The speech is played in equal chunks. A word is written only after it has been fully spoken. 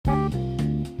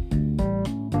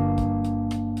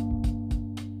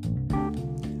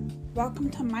Welcome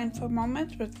to Mindful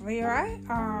Moments with Leroy.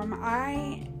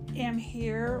 I am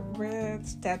here with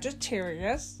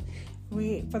Sagittarius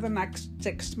for the next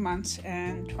 6 months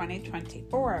in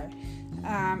 2024.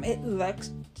 It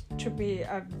looks to be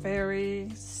a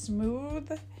very smooth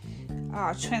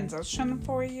transition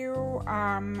for you.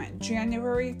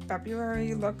 January,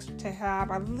 February looks to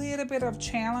have a little bit of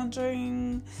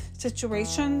challenging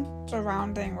situation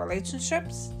surrounding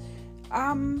relationships.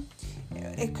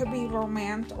 It could be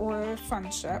romance or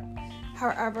friendship.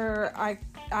 However,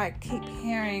 I keep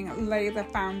hearing lay the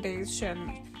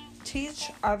foundation, teach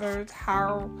others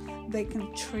how they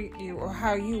can treat you or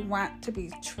how you want to be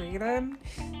treated.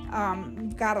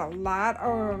 You've got a lot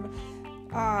of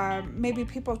maybe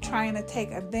people trying to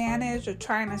take advantage or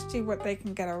trying to see what they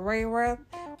can get away with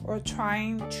or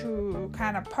trying to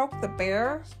kind of poke the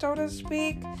bear, so to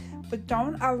speak, but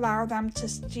don't allow them to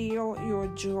steal your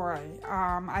joy.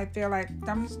 I feel like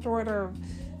them sort of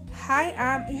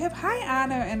you have high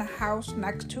honor in a house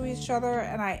next to each other,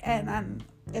 and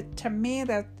it, to me,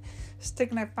 that's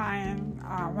signifying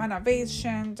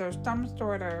renovations or some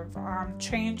sort of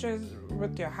changes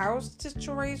with your house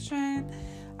situation.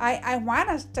 I want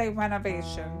to say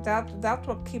renovation. That's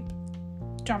what keeps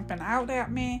jumping out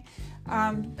at me.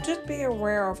 Just be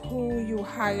aware of who you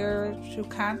hire to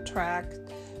contract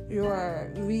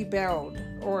your rebuild,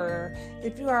 or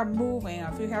if you are moving,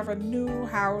 if you have a new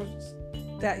house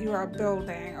that you are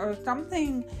building, or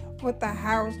something with the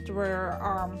house where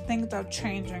things are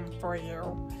changing for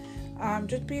you.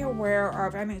 Just be aware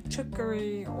of any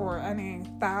trickery or any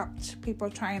thoughts, people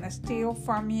trying to steal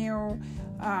from you.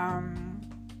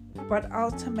 But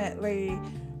ultimately,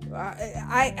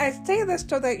 I say this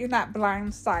so that you're not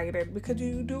blindsided, because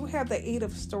you do have the 8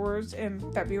 of Swords in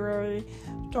February.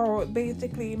 So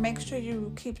basically, make sure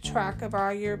you keep track of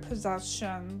all your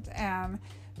possessions and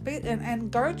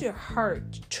guard your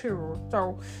heart too.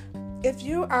 So if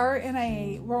you are in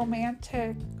a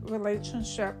romantic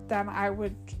relationship, then I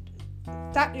would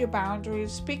set your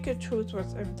boundaries, speak your truth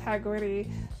with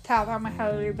integrity, tell them,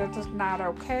 hey, this is not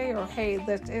okay, or hey,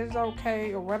 this is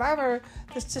okay, or whatever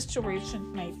the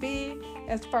situation may be.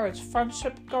 As far as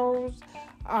friendship goes,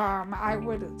 I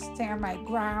would stand my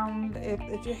ground.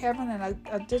 If you're having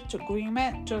a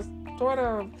disagreement, just sort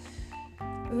of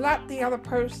let the other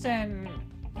person,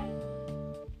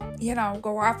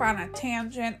 go off on a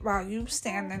tangent while you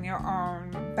stand in your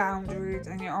own boundaries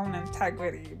and your own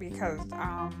integrity, because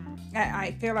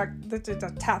I feel like this is a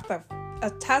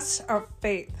test of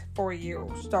faith for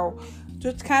you. So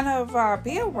just kind of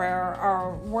be aware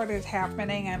of what is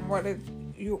happening and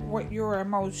what your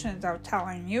emotions are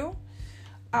telling you,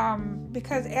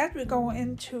 because as we go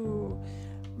into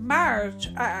March,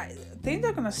 things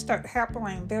are going to start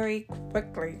happening very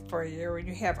quickly for you.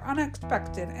 You have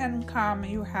unexpected income,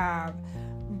 you have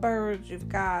birds, you've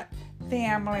got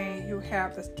family, you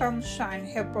have the sunshine,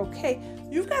 you have bouquet.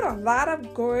 You've got a lot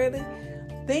of good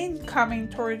things coming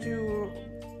towards you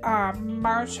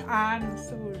March on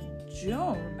through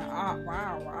June.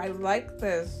 Wow, I like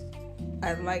this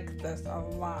a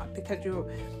lot, because you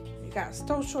got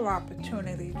social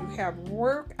opportunities, you have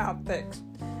work ethics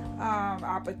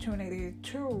opportunity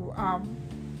too.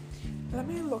 Let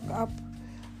me look up.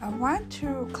 I want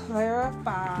to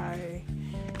clarify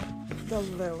the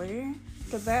lily,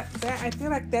 because that I feel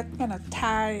like that's gonna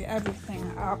tie everything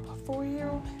up for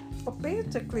you. But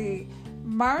basically,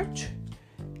 March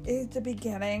is the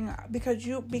beginning, because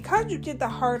you did the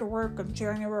hard work of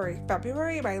January,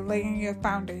 February by laying your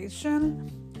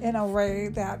foundation in a way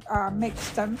that makes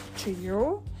sense to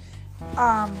you.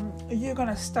 You're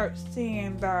gonna start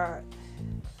seeing the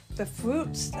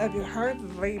fruits of your hard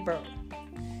labor.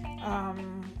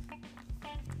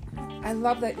 I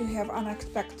love that you have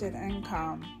unexpected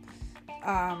income.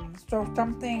 So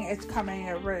something is coming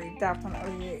your way,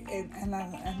 definitely in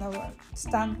the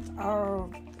sense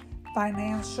of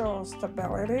financial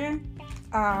stability.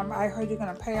 I heard you're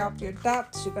gonna pay off your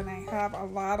debts. You're gonna have a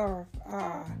lot of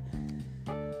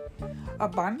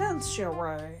abundance your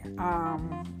way.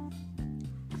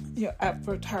 Your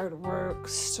effort, hard work,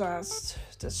 stress,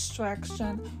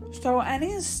 distraction. So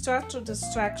any stress or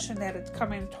distraction that is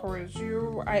coming towards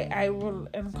you, I will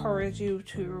encourage you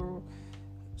to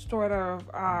sort of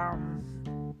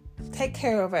take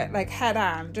care of it, like head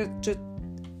on. Just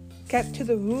get to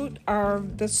the root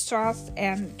of the stress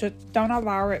and just don't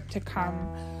allow it to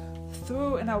come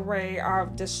through in a way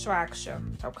of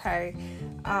distractions, okay?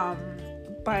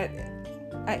 But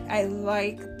I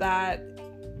like that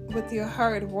with your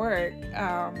hard work,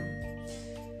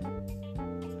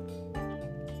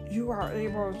 you are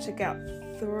able to get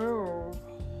through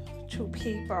to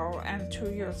people and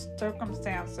to your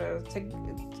circumstances, to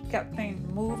get things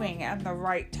moving in the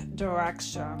right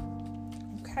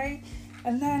direction. Okay?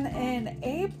 And then in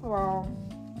April,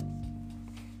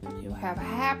 you have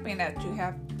happiness, you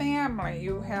have family,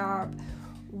 you have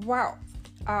wealth.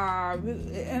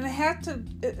 And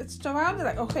it's surrounded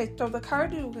like, okay, so the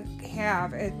card you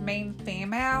have is main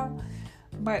female,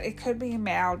 but it could be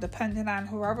male depending on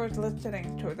whoever's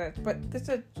listening to this. But this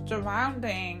is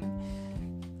surrounding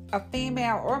a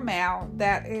female or male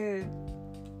that is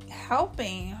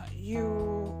helping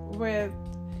you with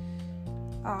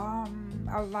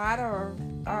a lot of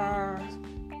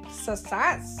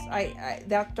success.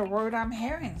 That's the word I'm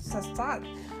hearing, success.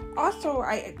 Also,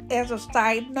 as a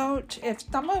side note, if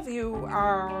some of you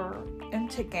are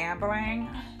into gambling,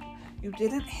 you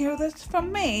didn't hear this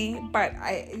from me, but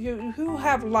you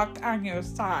have luck on your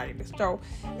side. So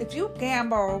if you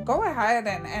gamble, go ahead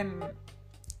and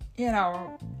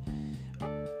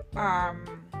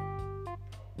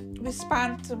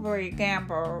responsibly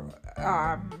gamble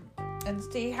and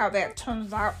see how that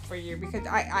turns out for you, because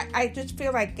I just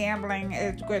feel like gambling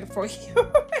is good for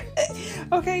you.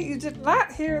 Okay, you did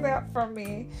not hear that from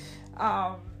me.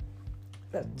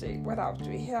 Let's see, what else do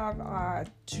we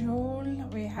have? June,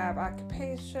 we have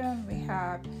occupation, we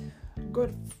have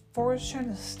good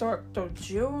fortune. So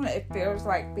June, it feels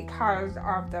like because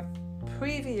of the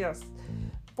previous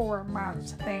 4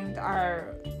 months, things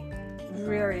are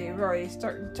really, really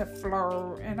starting to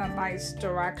flow in a nice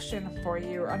direction for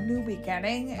you. A new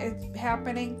beginning is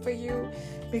happening for you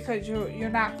because you're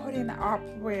not putting up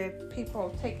with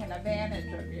people taking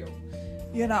advantage of you.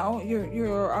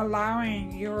 You're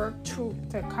allowing your truth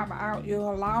to come out.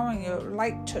 You're allowing your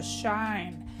light to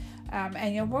shine,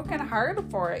 and you're working hard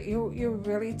for it. You're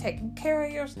really taking care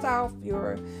of yourself.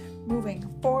 You're moving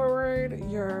forward.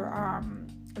 You're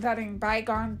letting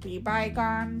bygone be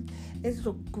bygone. It's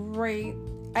a great.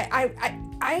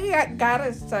 I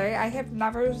gotta say, I have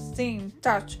never seen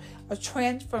such a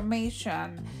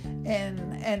transformation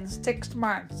in 6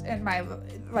 months in my,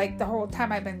 like, the whole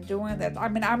time I've been doing this. I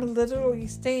mean, I'm literally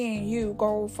seeing you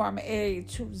go from A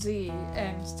to Z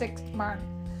in 6 months.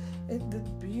 It's a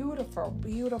beautiful,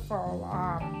 beautiful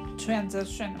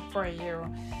transition for you.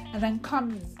 And then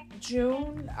comes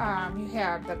June, you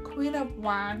have the Queen of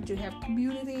Wands, you have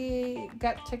community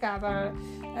get-together,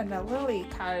 and the Lily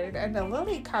card. And the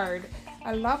Lily card,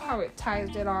 I love how it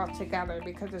ties it all together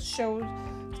because it shows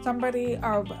somebody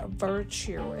of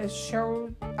virtue. It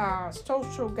shows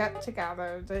social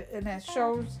get-together, and it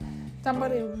shows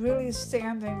somebody really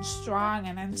standing strong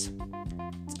and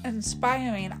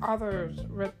inspiring others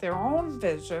with their own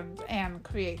visions and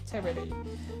creativity.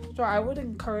 So I would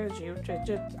encourage you to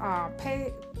just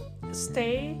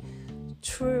stay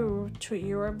true to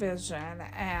your vision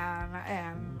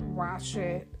and watch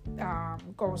it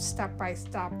go step by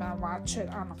step and watch it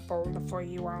unfold for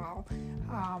you all.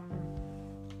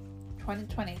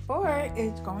 2024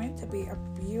 is going to be a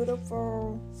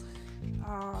beautiful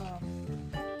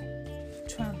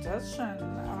transition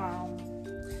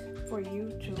for you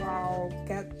to all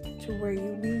get to where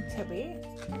you need to be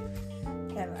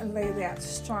and lay that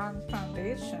strong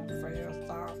foundation for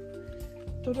yourself.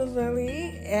 So the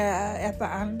Lily at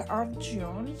the end of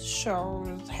June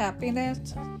shows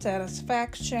happiness,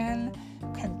 satisfaction,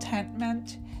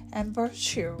 contentment, and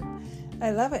virtue.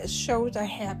 I love it. It shows a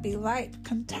happy life,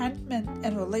 contentment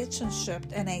in relationships,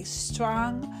 and a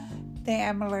strong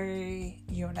family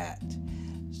unit.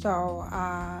 So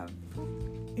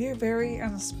you're very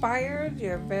inspired.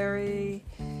 You're very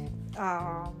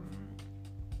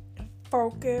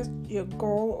focused. You're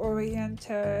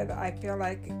goal-oriented. I feel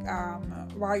like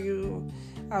while you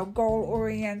are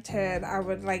goal-oriented, I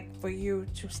would like for you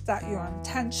to set your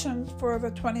intentions for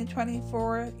the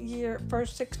 2024 year,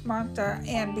 first 6 months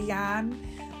and beyond.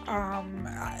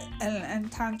 And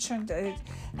intention is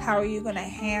how you're going to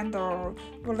handle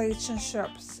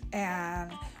relationships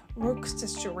and work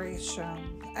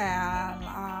situations and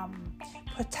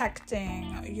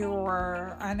protecting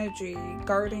your energy,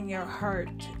 guarding your heart,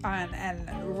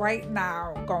 and right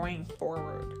now going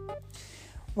forward.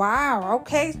 Wow,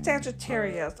 okay,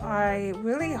 Sagittarius, I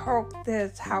really hope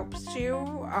this helps you,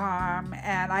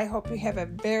 and I hope you have a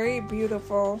very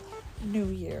beautiful New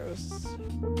Year's.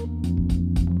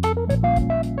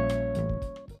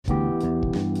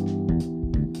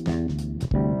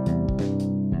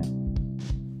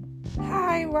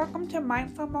 Hi, welcome to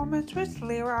Mindful Moments with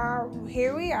Lyra.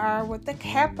 Here we are with the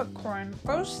Capricorn,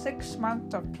 first 6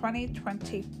 months of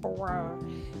 2024.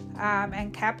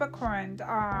 And Capricorn,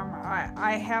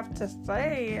 I have to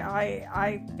say,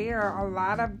 I fear a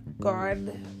lot of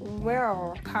good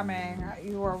will coming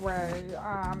your way.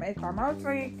 It's almost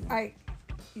like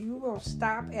you will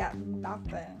stop at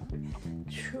nothing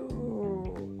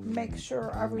to make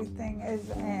sure everything is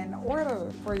in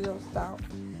order for yourself.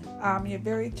 You're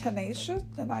very tenacious,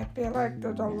 and I feel like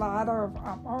there's a lot of,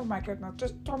 oh my goodness,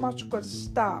 just so much good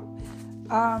stuff.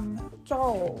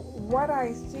 So what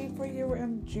I see for you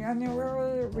in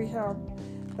January, we have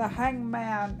the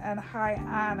Hangman and High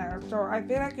Honor. So I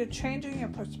feel like you're changing your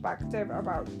perspective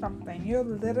about something. You're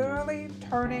literally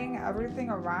turning everything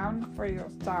around for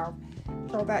yourself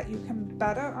so that you can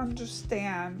better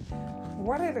understand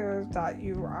what it is that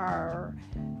you are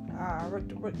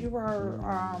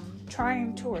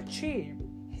trying to achieve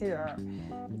here.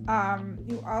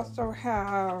 You also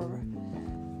have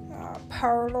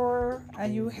parlor,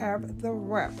 and you have the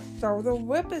whip. So the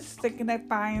whip is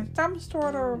signifying some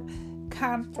sort of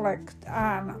conflict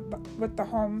with the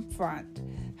home front.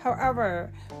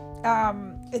 However,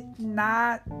 it's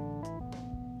not,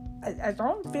 I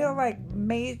don't feel like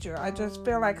major. I just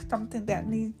feel like something that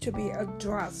needs to be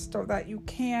addressed so that you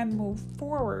can move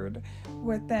forward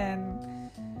within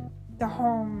the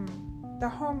home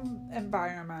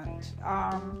environment,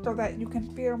 so that you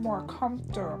can feel more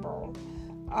comfortable.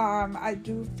 I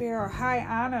do feel High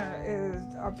Honor is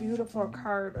a beautiful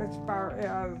card as far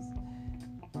as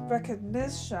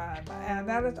recognition, and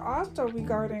that is also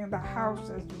regarding the house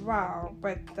as well.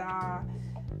 But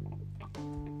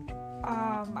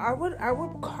I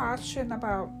would caution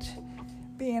about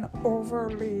being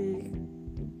overly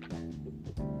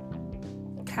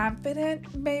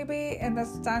confident, maybe, in the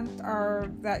sense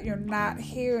of that you're not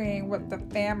hearing what the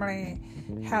family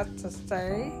has to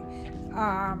say.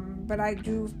 But I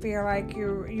do feel like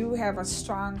you have a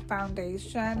strong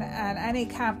foundation, and any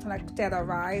conflict that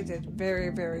arises is very,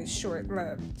 very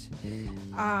short-lived.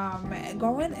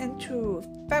 Going into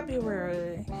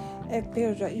February, it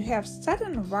feels like you have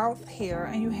sudden wealth here,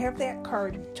 and you have that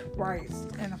card twice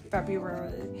in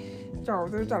February. So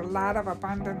there's a lot of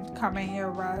abundance coming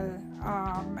your way,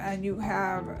 and you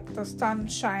have the sun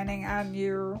shining on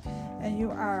you, and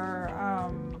you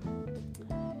are,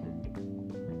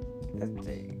 let's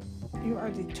see, you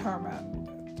are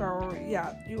determined. So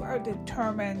yeah, you are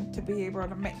determined to be able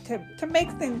to make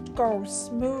things go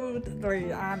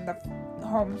smoothly on the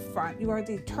home front. You are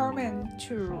determined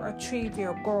to achieve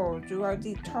your goals. You are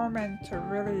determined to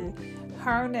really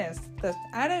harness this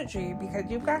energy, because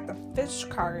you've got the fish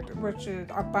card, which is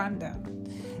abundant,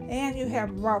 and you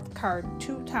have wealth card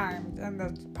 2 times in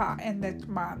this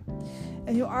month,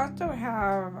 and you also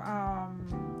have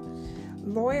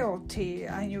loyalty,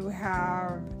 and you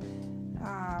have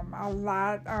a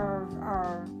lot of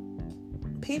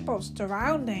people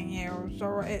surrounding you.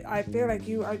 So I feel like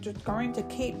you are just going to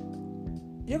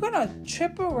you're going to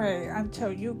chip away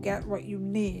until you get what you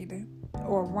need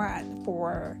or want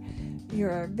for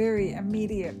your very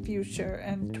immediate future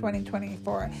in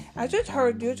 2024. I just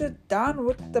heard you're just done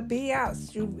with the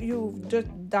BS. You've just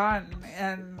done,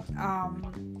 and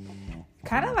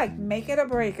kind of like make it or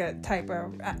break it type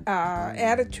of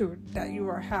attitude that you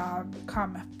will have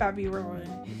come February.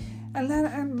 And then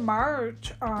in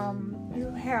March,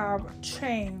 you have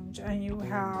change, and you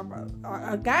have,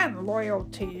 again,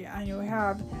 loyalty, and you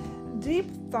have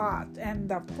deep thought, and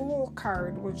the Fool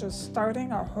card, which is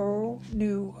starting a whole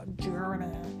new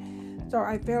journey. So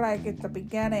I feel like it's the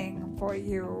beginning for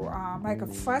you, like a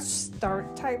fresh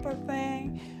start type of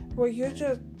thing, where you're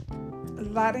just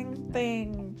letting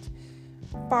things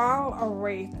fall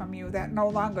away from you that no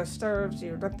longer serves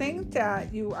you. The things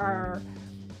that you are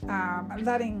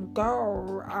letting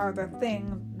go are the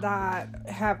things that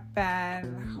have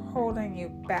been holding you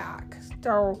back.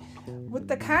 So with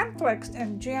the conflicts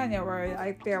in January,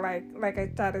 I feel like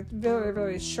I said, it's very,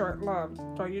 very short-lived.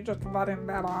 So you're just letting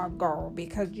that all go,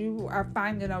 because you are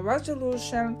finding a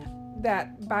resolution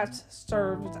that best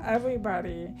serves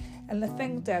everybody, and the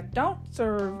things that don't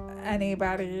serve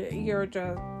anybody, you're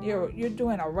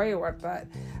doing away with it.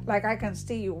 Like, I can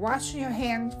see you washing your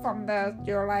hands from this.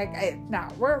 You're like, it's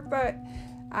not worth it.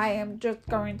 I am just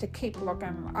going to keep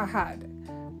looking ahead,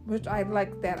 which I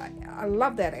like that. I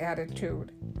love that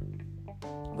attitude,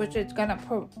 which is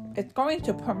it's going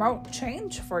to promote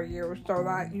change for you, so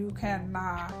that you can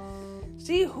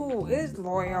see who is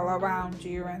loyal around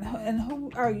you, and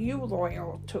who are you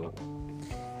loyal to.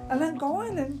 And then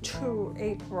going into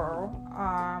April,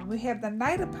 we have the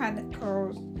Knight of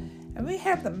Pentacles, and we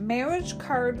have the Marriage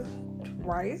card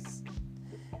twice,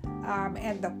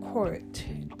 and the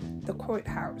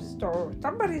courthouse. So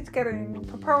somebody's getting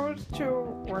proposed to,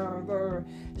 or they're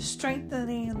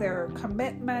strengthening their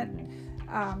commitment,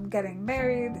 getting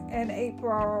married in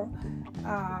April.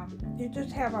 You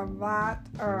just have a lot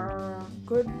of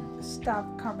good stuff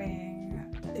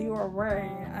coming your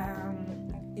way.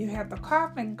 you have the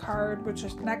Kaufman card, which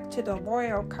is next to the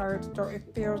loyal card, so it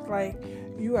feels like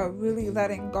you are really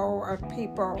letting go of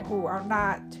people who are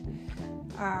not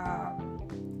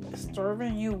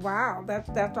serving you. Wow,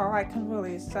 that's all I can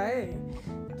really say.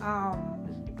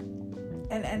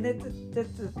 And this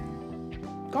is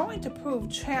going to prove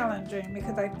challenging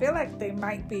because I feel like they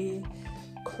might be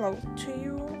close to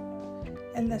you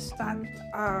in the sense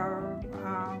of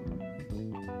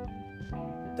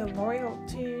the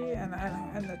loyalty and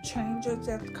the changes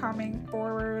that's coming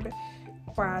forward,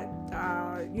 but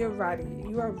you're ready.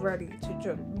 You are ready to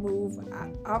just move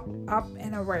up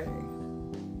and away.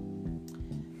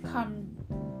 Come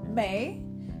May,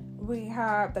 we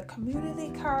have the community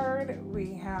card,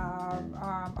 we have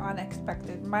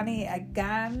unexpected money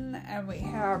again, and we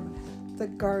have the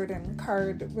garden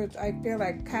card, which I feel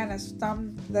like kind of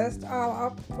sums this all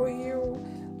up for you.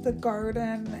 The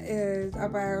garden is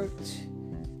about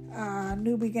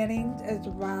new beginnings as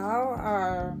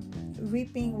well,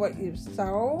 reaping what you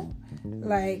sow.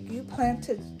 Like, you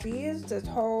planted seeds this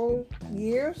whole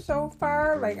year so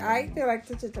far. Like, I feel like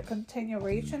this is a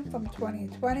continuation from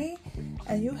 2020,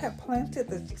 and you have planted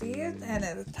the seeds, and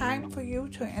it's time for you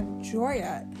to enjoy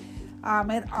it.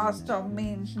 It also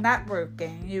means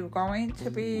networking. You're going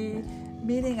to be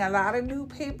meeting a lot of new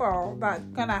people that's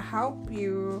going to help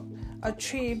you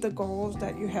achieve the goals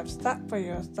that you have set for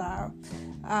yourself.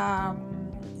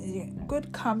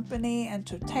 Good company,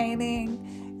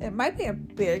 entertaining. It might be a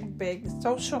big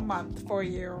social month for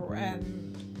you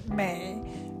in May,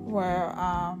 where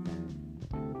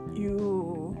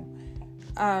you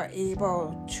are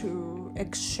able to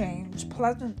exchange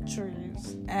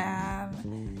pleasantries. And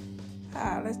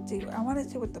let's see, I want to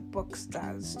see what the book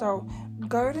says. So,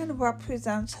 garden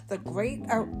represents the great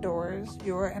outdoors,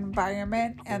 your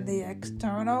environment, and the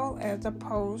external as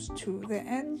opposed to the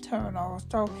internal.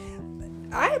 So,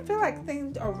 I feel like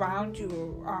things around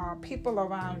you, people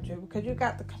around you, because you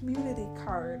got the community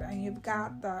card and you've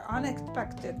got the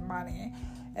unexpected money,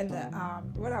 and the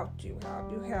what else do you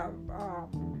have? You have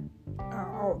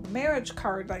marriage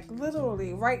card, like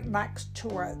literally right next to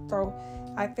it. So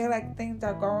I feel like things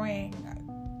are going.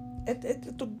 It's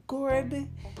a good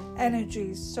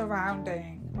energy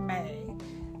surrounding May,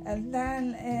 and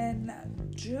then in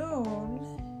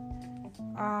June.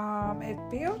 It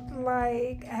feels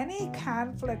like any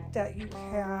conflict that you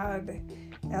had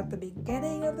at the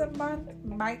beginning of the month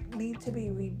might need to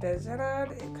be revisited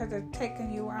because it's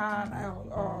taking you on a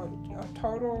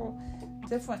total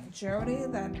different journey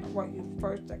than what you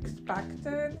first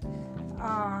expected.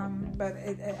 But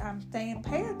I'm saying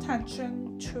pay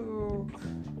attention to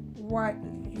what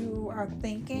you are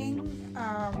thinking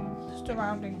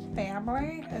surrounding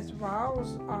family as well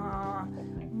as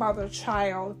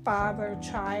mother-child,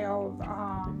 father-child,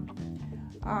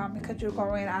 because you're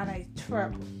going on a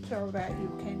trip so that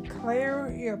you can clear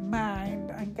your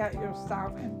mind and get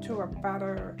yourself into a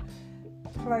better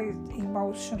place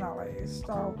emotionally.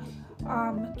 So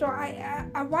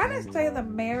I want to say the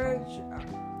marriage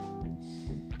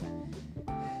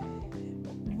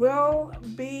will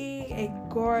be a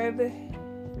good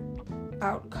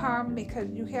outcome because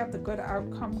you have the good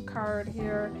outcome card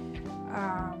here.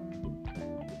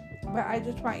 But I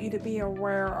just want you to be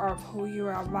aware of who you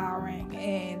are allowing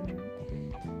in.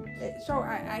 So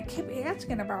I keep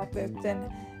asking about this, and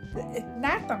it's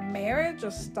not the marriage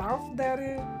itself that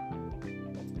is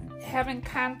having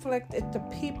conflict, it's the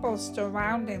people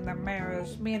surrounding the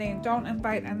marriage, meaning don't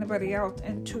invite anybody else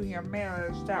into your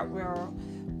marriage that will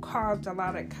cause a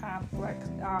lot of conflict.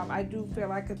 I do feel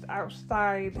like it's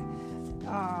outside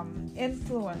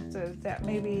influences that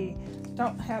maybe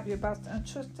don't have your best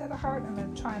interest at heart and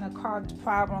then trying to cause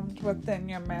problems within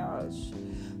your marriage.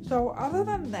 So other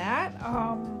than that,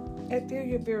 I feel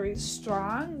you're very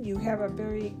strong. You have a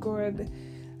very good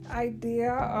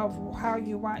idea of how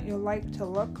you want your life to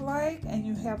look like, and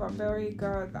you have a very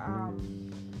good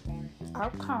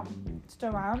outcome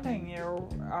surrounding you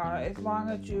as long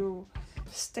as you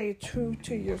stay true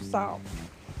to yourself.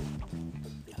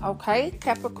 Okay,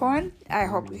 Capricorn, I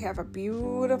hope you have a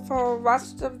beautiful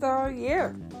rest of the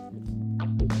year.